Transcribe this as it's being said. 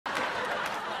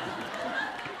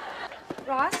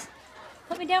Ross,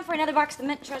 put me down for another box of the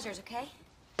mint treasures, okay?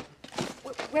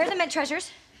 Where are the mint treasures?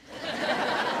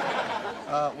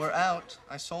 We're out.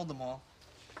 I sold them all.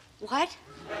 What?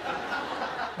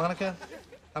 Monica,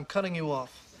 I'm cutting you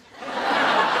off.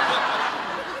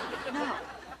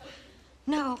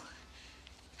 No.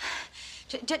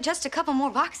 Just a couple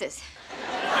more boxes.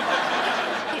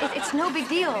 It's no big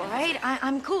deal, right?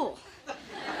 I'm cool.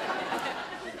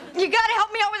 You gotta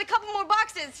help me out with a couple more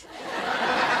boxes.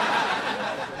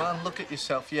 Come on, look at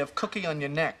yourself. You have cookie on your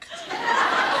neck.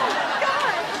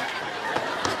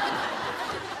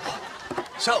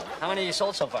 So, how many you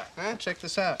sold so far? Check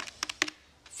this out.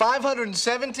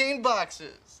 517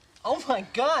 boxes. Oh, my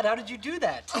God, how did you do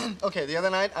that? Okay, the other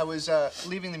night I was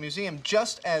leaving the museum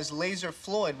just as Laser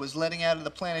Floyd was letting out of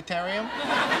the planetarium.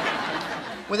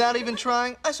 Without even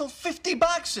trying, I sold 50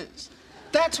 boxes.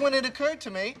 That's when it occurred to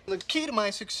me, the key to my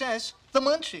success, the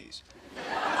Munchies.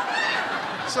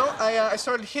 So I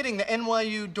started hitting the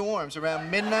NYU dorms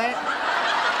around midnight.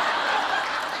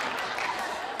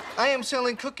 I am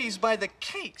selling cookies by the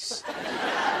case.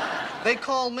 They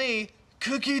call me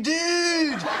Cookie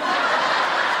Dude.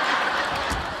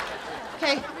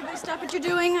 Okay, everybody stop what you're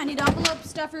doing. I need envelope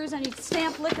stuffers, I need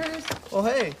stamp liquors. Well,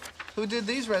 hey, who did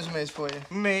these resumes for you?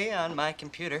 Me, on my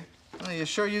computer. Oh, you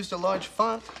sure used a large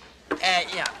font.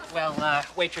 Yeah, well,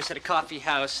 waitress at a coffee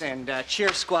house and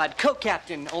cheer squad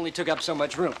co-captain only took up so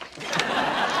much room.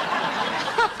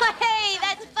 Hey,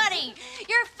 that's funny.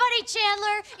 You're funny,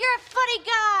 Chandler. You're a funny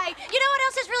guy. You know what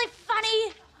else is really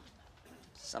funny?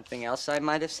 Something else I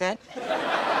might have said? I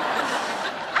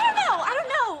don't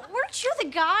know. Weren't you the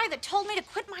guy that told me to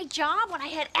quit my job when I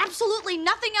had absolutely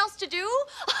nothing else to do?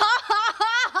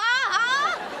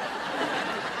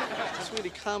 Sweetie,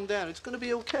 calm down. It's gonna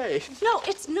be okay. No,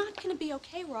 it's not gonna be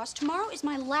okay, Ross. Tomorrow is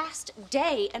my last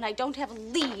day, and I don't have a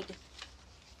lead.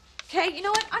 Okay, you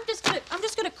know what? I'm just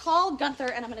gonna call Gunther,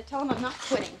 and I'm gonna tell him I'm not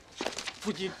quitting.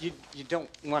 Well, you don't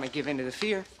want to give in to the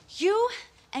fear. You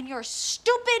and your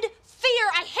stupid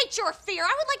fear. I hate your fear.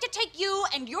 I would like to take you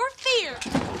and your fear.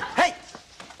 Hey!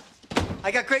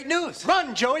 I got great news.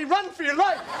 Run, Joey, run for your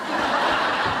life!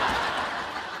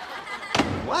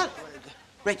 What?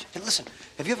 Rach, listen,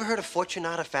 have you ever heard of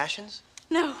Fortunata Fashions?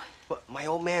 No. Well, my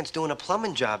old man's doing a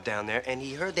plumbing job down there, and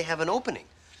he heard they have an opening.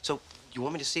 So, you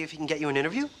want me to see if he can get you an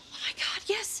interview? Oh, my God,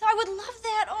 yes. I would love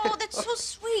that. Oh, that's so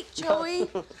sweet, Joey.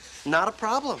 Not a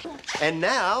problem. And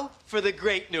now for the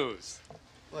great news.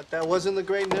 What, that wasn't the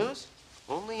great news?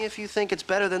 Only if you think it's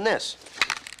better than this.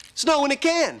 Snow in a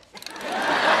can.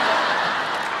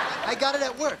 I got it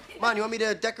at work. Come on, you want me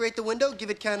to decorate the window, give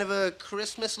it kind of a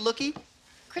Christmas lookie?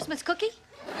 Christmas cookie?